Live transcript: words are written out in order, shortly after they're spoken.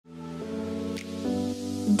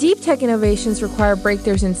Deep tech innovations require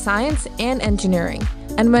breakthroughs in science and engineering.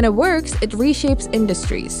 And when it works, it reshapes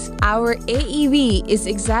industries. Our AEV is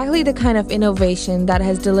exactly the kind of innovation that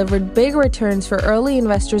has delivered big returns for early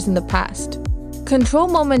investors in the past. Control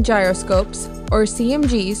moment gyroscopes, or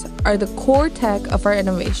CMGs, are the core tech of our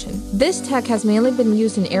innovation. This tech has mainly been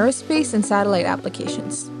used in aerospace and satellite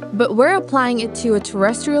applications. But we're applying it to a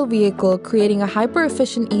terrestrial vehicle, creating a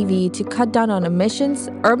hyper-efficient EV to cut down on emissions,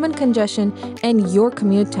 urban congestion, and your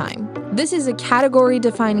commute time. This is a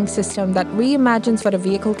category-defining system that reimagines what a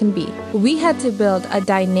vehicle can be. We had to build a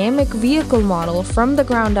dynamic vehicle model from the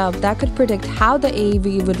ground up that could predict how the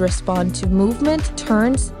AEV would respond to movement,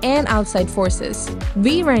 turns, and outside forces.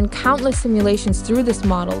 We ran countless simulations through this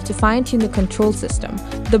model to fine-tune the control system,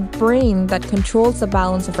 the brain that controls the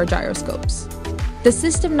balance of our gyroscopes. The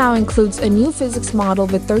system now includes a new physics model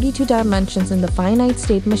with 32 dimensions in the finite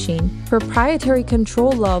state machine, proprietary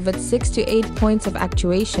control law with 6 to 8 points of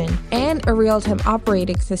actuation, and a real-time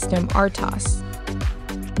operating system, RTOS.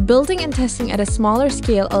 Building and testing at a smaller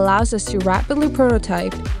scale allows us to rapidly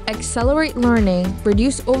prototype, accelerate learning,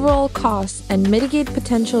 reduce overall costs, and mitigate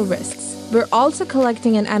potential risks. We're also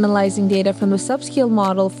collecting and analyzing data from the subscale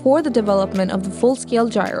model for the development of the full-scale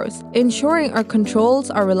gyros, ensuring our controls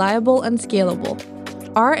are reliable and scalable.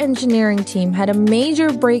 Our engineering team had a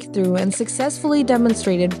major breakthrough and successfully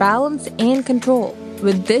demonstrated balance and control.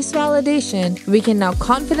 With this validation, we can now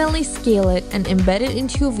confidently scale it and embed it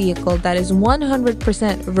into a vehicle that is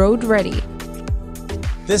 100% road-ready.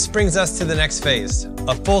 This brings us to the next phase,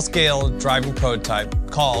 a full-scale driving prototype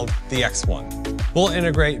called the X1. We'll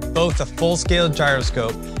integrate both a full-scale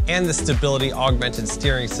gyroscope and the stability augmented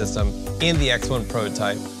steering system in the X1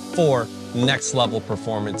 prototype for next-level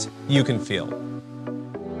performance you can feel.